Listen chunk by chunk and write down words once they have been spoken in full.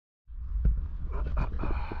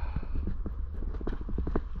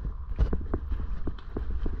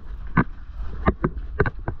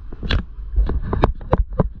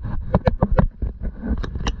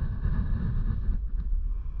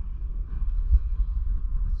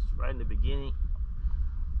right in the beginning.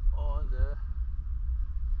 On the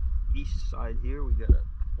east side here, we got a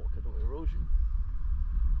pocket of erosion.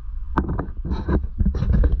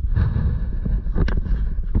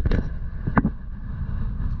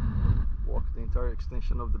 Walk the entire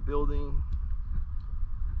extension of the building.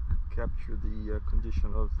 Capture the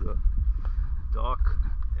condition of the dock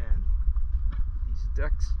and these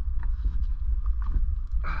decks.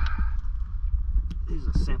 Here's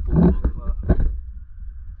a sample of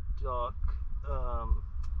dock.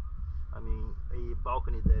 I mean, a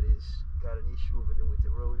balcony that is got an issue over there with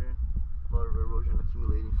erosion. A lot of erosion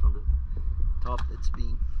accumulating from the top that's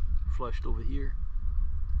being flushed over here.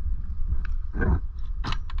 This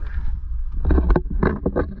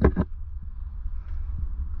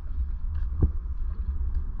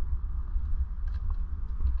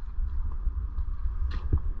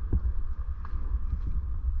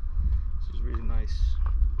is really nice.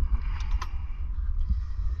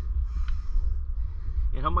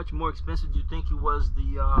 And how much more expensive do you think it was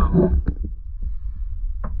the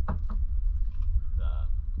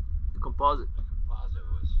composite? The composite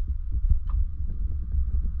was,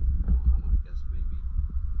 I guess maybe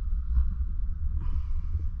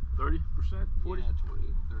 30%, 40? Yeah, 20 to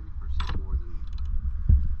 30% more than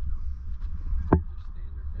just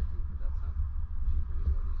standard decking, but that's not cheap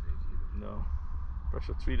anymore these days either. No,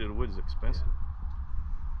 pressure treated wood is expensive. Yeah.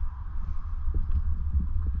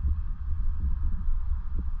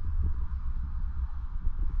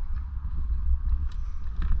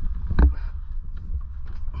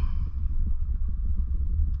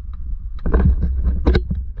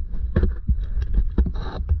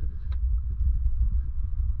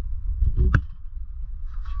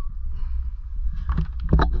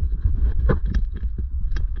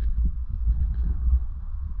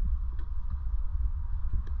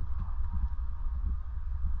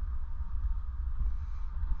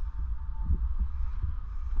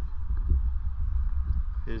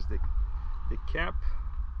 Here's the cap,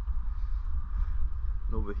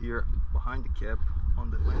 and over here behind the cap on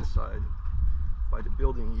the land side by the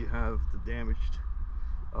building you have the damaged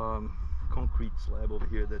concrete slab over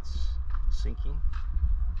here that's sinking.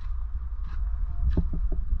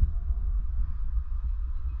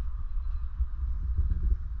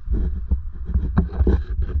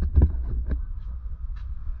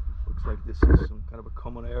 Looks like this is some kind of a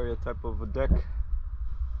common area type of a deck.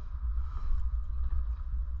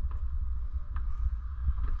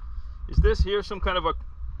 Is this here some kind of a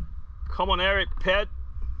common area pad?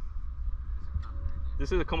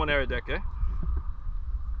 This is a common area deck, eh?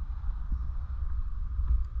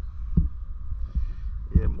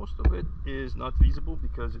 Yeah, most of it is not visible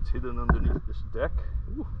because it's hidden underneath this deck.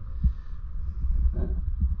 Ooh.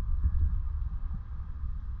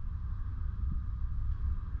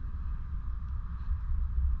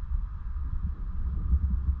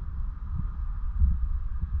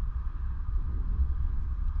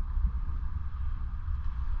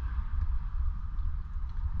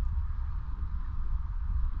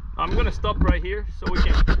 I'm going to stop right here so we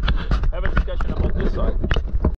can have a discussion about this side.